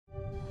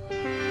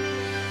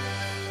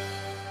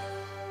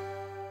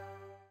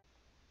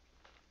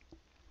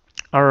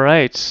All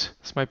right,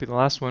 this might be the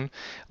last one.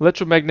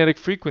 Electromagnetic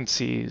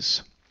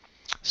frequencies.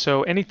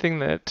 So anything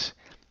that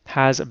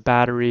has a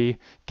battery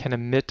can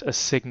emit a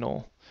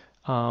signal,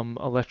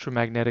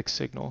 electromagnetic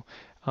signal.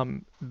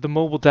 The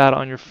mobile data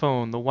on your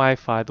phone, the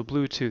Wi-Fi, the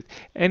Bluetooth,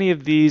 any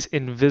of these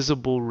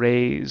invisible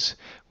rays,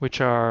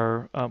 which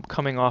are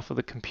coming off of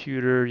the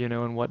computer,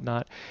 and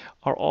whatnot,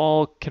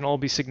 can all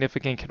be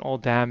significant, can all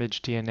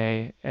damage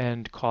DNA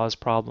and cause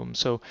problems.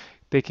 So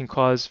they can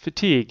cause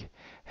fatigue,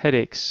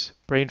 headaches,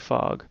 brain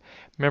fog,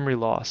 memory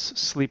loss,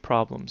 sleep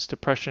problems,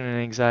 depression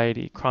and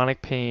anxiety,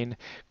 chronic pain,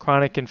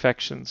 chronic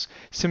infections.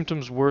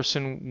 Symptoms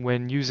worsen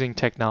when using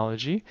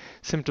technology.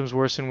 Symptoms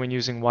worsen when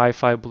using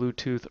Wi-Fi,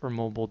 Bluetooth, or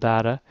mobile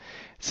data.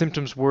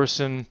 Symptoms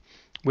worsen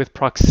with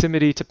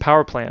proximity to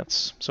power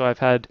plants. So I've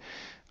had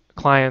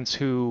clients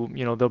who,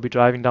 they'll be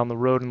driving down the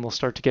road and they'll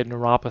start to get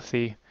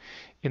neuropathy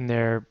in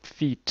their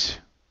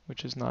feet,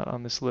 which is not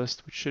on this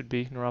list, which should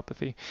be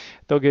neuropathy.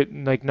 They'll get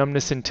like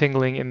numbness and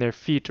tingling in their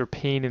feet or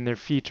pain in their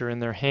feet or in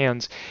their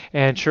hands.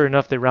 And sure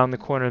enough, they round the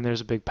corner and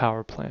there's a big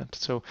power plant.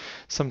 So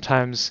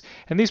sometimes,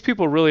 and these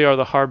people really are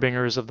the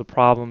harbingers of the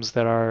problems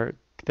that are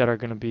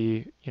going to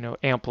be,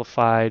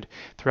 amplified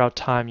throughout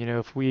time.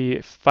 If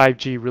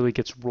 5G really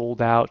gets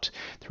rolled out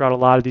throughout a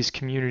lot of these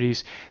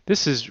communities,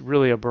 this is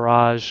really a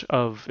barrage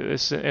of,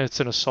 it's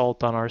an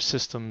assault on our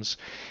systems,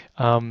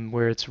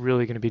 where it's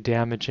really going to be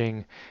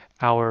damaging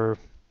our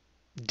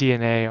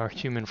DNA, our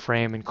human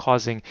frame, and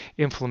causing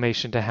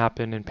inflammation to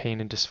happen and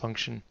pain and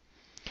dysfunction.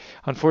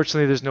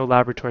 Unfortunately, there's no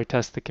laboratory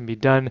test that can be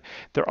done.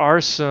 There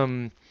are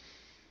some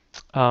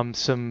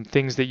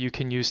things that you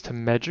can use to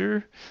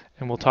measure,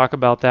 and we'll talk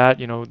about that.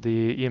 The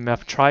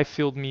EMF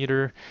tri-field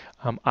meter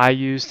I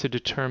use to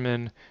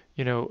determine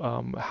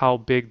how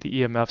big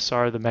the EMFs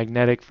are, the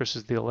magnetic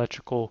versus the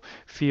electrical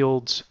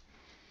fields.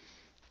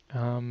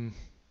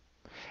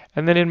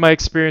 And then in my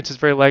experience, it's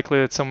very likely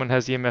that someone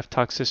has EMF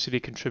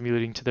toxicity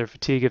contributing to their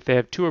fatigue if they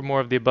have 2 or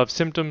more of the above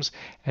symptoms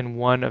and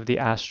 1 of the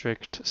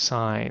asterisked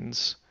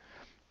signs.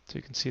 So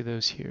you can see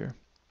those here.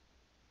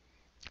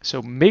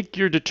 So make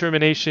your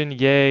determination,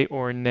 yay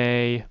or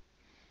nay.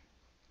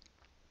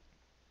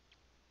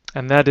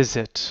 And that is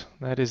it.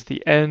 That is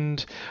the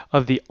end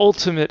of the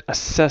ultimate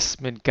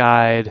assessment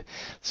guide.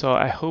 So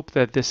I hope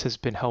that this has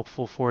been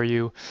helpful for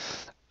you.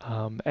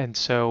 And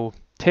so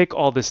take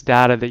all this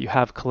data that you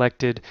have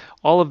collected,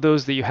 all of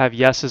those that you have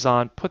yeses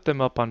on, put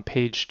them up on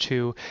page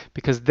 2,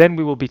 because then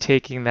we will be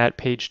taking that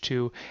page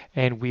 2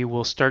 and we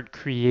will start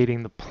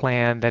creating the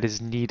plan that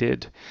is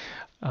needed,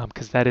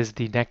 because that is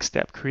the next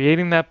step.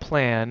 Creating that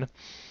plan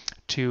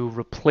to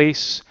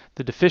replace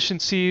the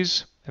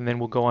deficiencies, and then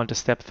we'll go on to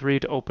step 3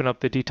 to open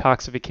up the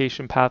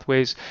detoxification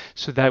pathways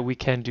so that we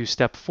can do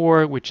step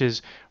 4, which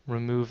is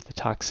remove the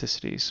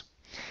toxicities.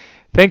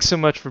 Thanks so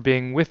much for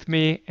being with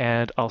me,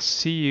 and I'll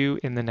see you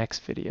in the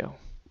next video.